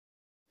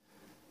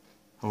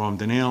Hello, I'm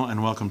Daniel,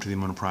 and welcome to the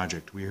Emunah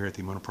Project. We here at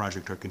the Emunah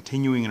Project are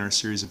continuing in our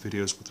series of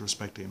videos with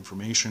respect to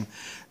information,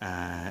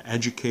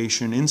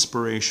 education,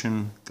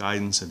 inspiration,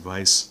 guidance,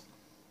 advice.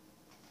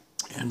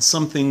 And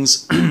some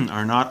things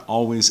are not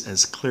always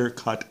as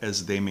clear-cut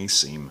as they may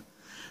seem.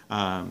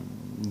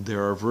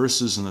 There are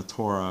verses in the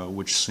Torah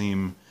which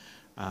seem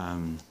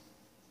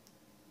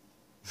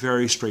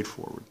very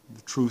straightforward.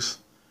 The truth,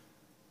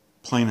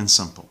 plain and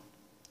simple.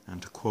 And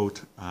to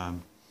quote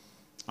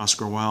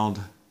Oscar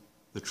Wilde,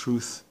 the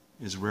truth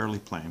is rarely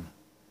plain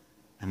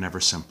and never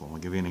simple. I'll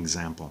give you an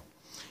example.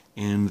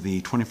 In the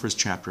 21st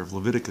chapter of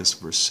Leviticus,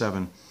 verse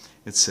 7,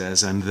 it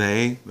says, "And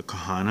they, the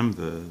Kohanim,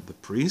 the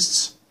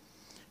priests,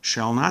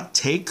 shall not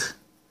take,"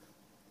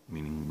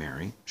 meaning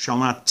marry, "shall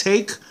not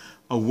take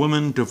a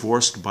woman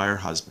divorced by her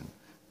husband."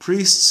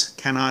 Priests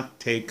cannot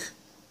take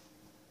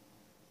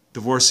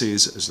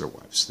divorcees as their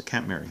wives. They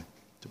can't marry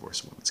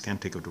divorced women. They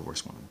can't take a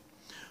divorced woman.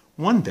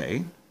 One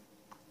day,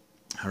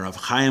 Rav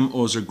Chaim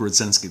Ozer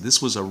Grodzinski,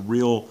 this was a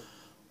real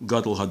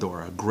Gadol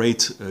Hador,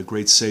 a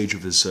great sage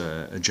of his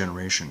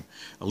generation,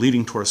 a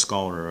leading Torah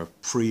scholar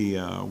of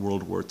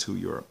pre-World War II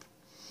Europe.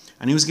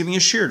 And he was giving a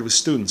shiur to his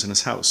students in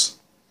his house.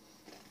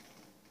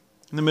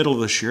 In the middle of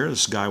the shiur,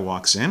 this guy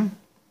walks in,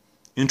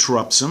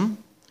 interrupts him,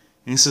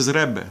 and he says,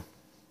 "Rebbe,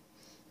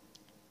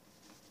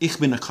 ich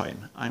bin a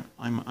Chaim.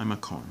 I'm a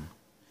Kohen.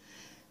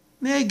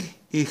 Meg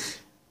ich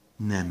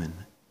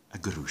nemen a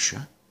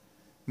gerusha?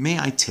 May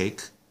I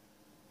take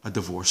a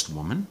divorced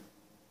woman?"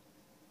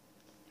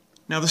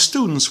 Now, the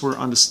students were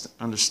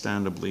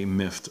understandably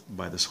miffed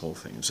by this whole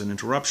thing. It was an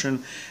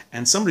interruption,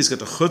 and somebody's got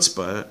the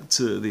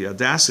chutzpah, the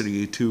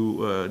audacity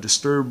to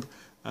disturb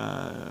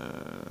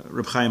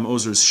Reb Chaim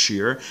Ozer's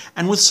shiur,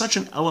 and with such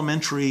an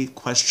elementary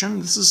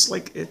question. This is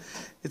like,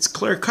 it's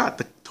clear-cut.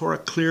 The Torah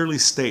clearly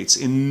states,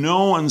 in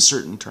no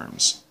uncertain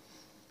terms,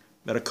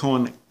 that a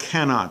Kohen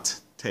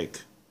cannot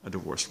take a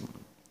divorced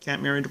woman.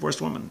 Can't marry a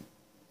divorced woman.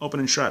 Open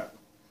and shut.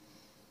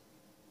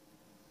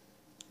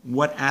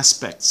 What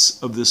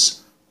aspects of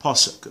this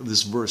pasuk, of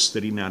this verse,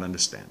 did he not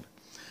understand?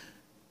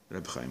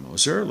 Reb Chaim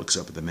Ozer looks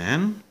up at the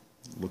man,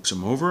 looks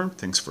him over,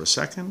 thinks for a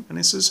second, and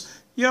he says,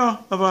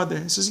 "Ya,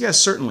 avade." He says, "Yes,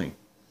 certainly.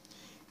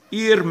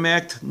 Ir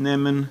mekt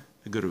nemen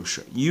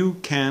gerusha. You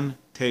can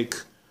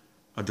take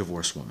a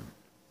divorced woman."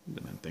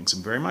 The man thanks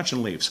him very much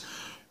and leaves.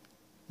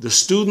 The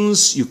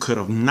students, you could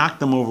have knocked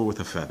them over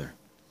with a feather.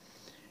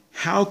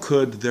 How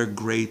could their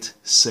great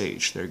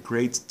sage, their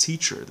great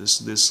teacher,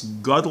 this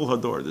Gadol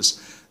Hador,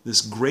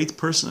 this great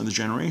person of the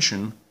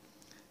generation,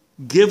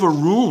 give a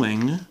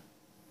ruling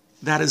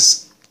that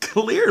is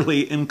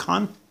clearly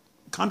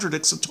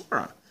contradicts the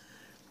Torah?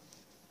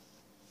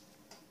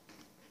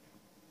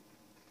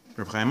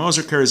 Reb Chaim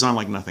Ozer carries on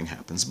like nothing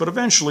happens, but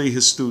eventually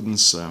his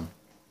students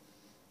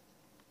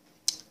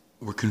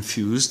were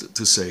confused,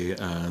 to say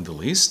the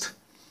least.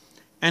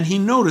 And he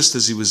noticed,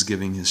 as he was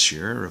giving his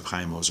shiur, Reb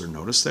Chaim Ozer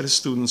noticed that his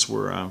students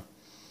were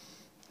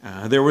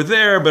they were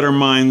there, but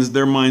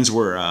their minds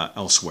were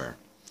elsewhere.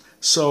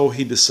 So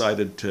he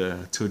decided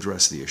to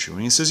address the issue.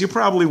 And he says, "You're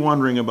probably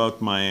wondering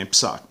about my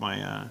psak,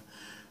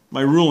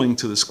 my ruling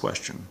to this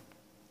question.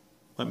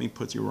 Let me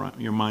put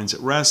your minds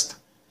at rest.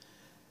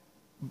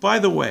 By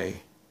the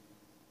way,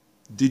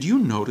 did you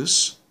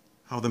notice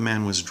how the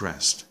man was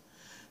dressed?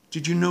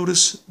 Did you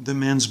notice the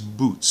man's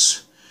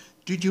boots?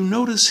 Did you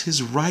notice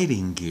his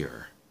riding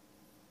gear?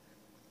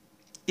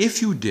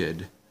 If you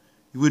did,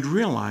 you would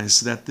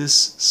realize that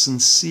this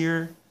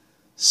sincere,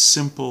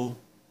 simple,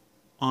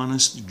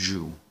 honest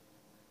Jew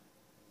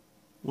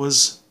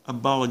was a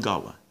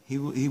balagala. He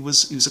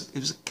was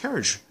a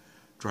carriage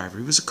driver.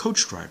 He was a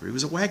coach driver. He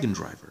was a wagon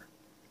driver.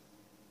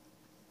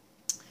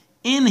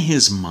 In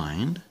his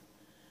mind,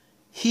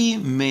 he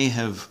may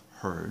have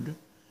heard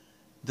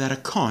that a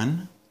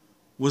Kohen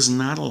was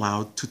not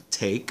allowed to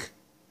take,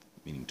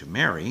 meaning to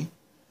marry,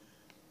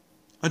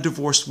 a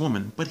divorced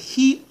woman, but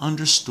he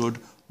understood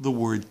the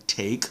word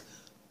take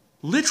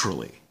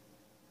literally.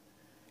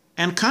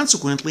 And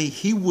consequently,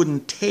 he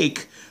wouldn't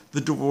take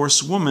the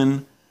divorced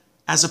woman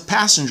as a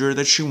passenger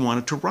that she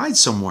wanted to ride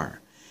somewhere.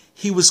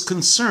 He was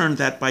concerned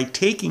that by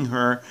taking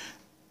her,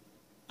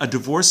 a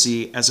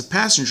divorcee, as a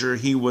passenger,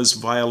 he was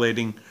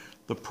violating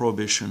the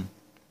prohibition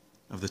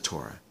of the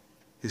Torah.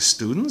 His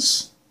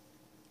students,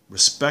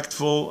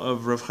 respectful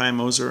of Rav Chaim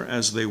Ozer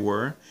as they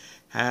were,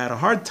 had a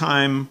hard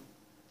time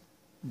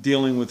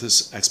dealing with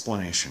this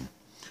explanation.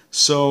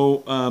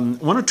 So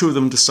one or two of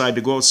them decided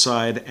to go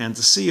outside and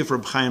to see if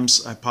Reb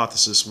Chaim's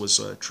hypothesis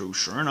was true.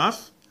 Sure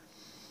enough,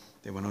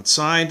 they went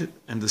outside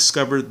and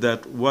discovered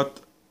that what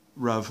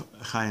Rav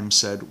Chaim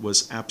said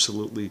was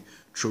absolutely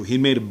true. He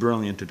made a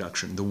brilliant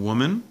deduction. The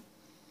woman,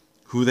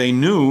 who they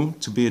knew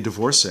to be a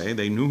divorcee,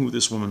 they knew who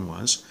this woman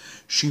was,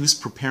 she was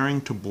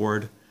preparing to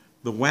board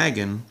the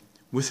wagon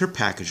with her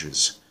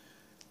packages.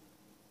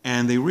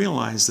 And they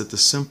realized that the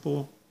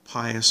simple,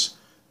 pious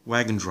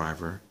wagon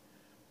driver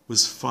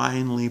was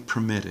finally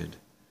permitted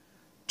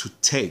to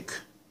take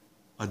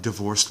a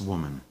divorced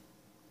woman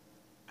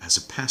as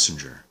a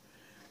passenger.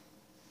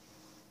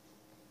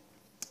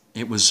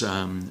 It was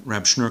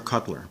Rab Shneur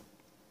Kotler,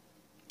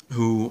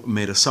 who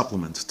made a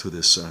supplement to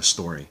this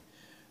story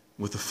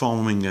with the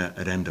following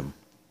addendum.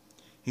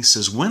 He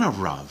says, when a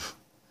Rav,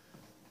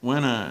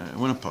 when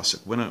a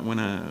pasuk,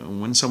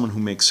 when someone who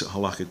makes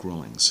halakhic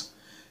rulings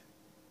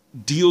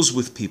deals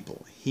with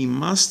people, he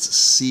must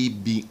see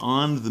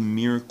beyond the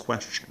mere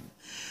question.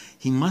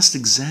 He must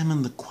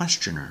examine the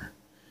questioner.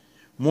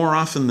 More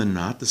often than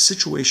not, the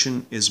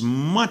situation is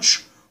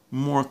much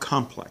more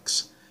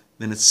complex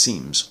than it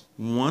seems.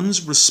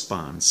 One's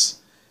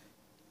response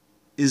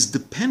is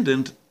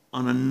dependent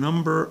on a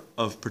number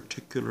of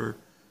particular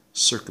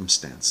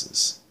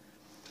circumstances.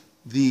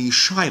 The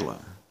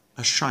shaila,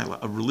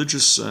 a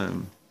religious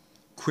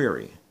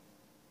query,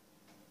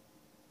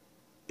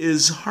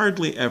 is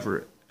hardly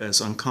ever as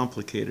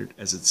uncomplicated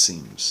as it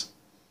seems.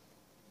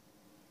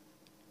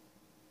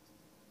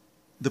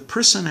 The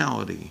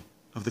personality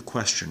of the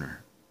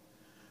questioner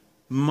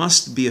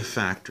must be a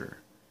factor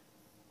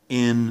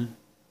in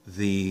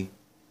the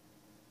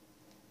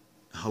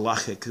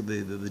halachic,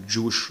 the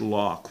Jewish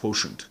law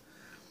quotient.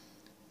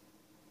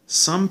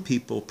 Some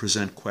people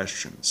present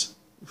questions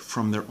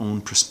from their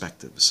own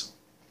perspectives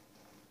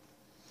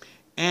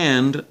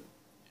and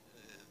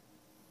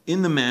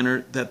in the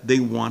manner that they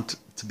want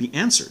to be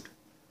answered.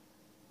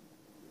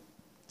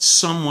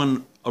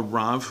 Someone, a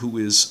Rav who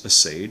is a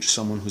sage,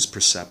 someone who's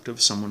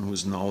perceptive, someone who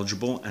is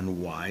knowledgeable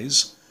and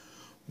wise,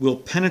 will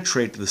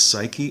penetrate the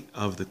psyche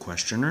of the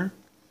questioner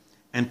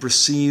and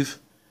perceive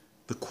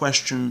the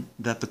question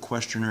that the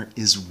questioner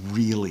is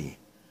really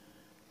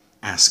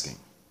asking.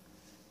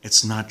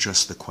 It's not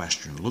just the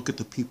question. Look at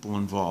the people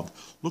involved.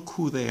 Look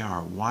who they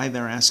are, why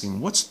they're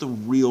asking. What's the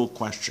real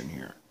question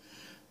here?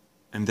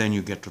 And then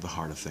you get to the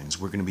heart of things.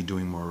 We're going to be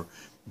doing more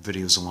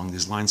videos along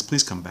these lines.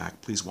 Please come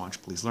back. Please watch.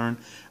 Please learn.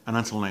 And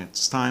until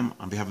next time,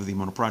 on behalf of the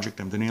Emunah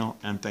Project, I'm Daniel,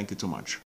 and thank you too much.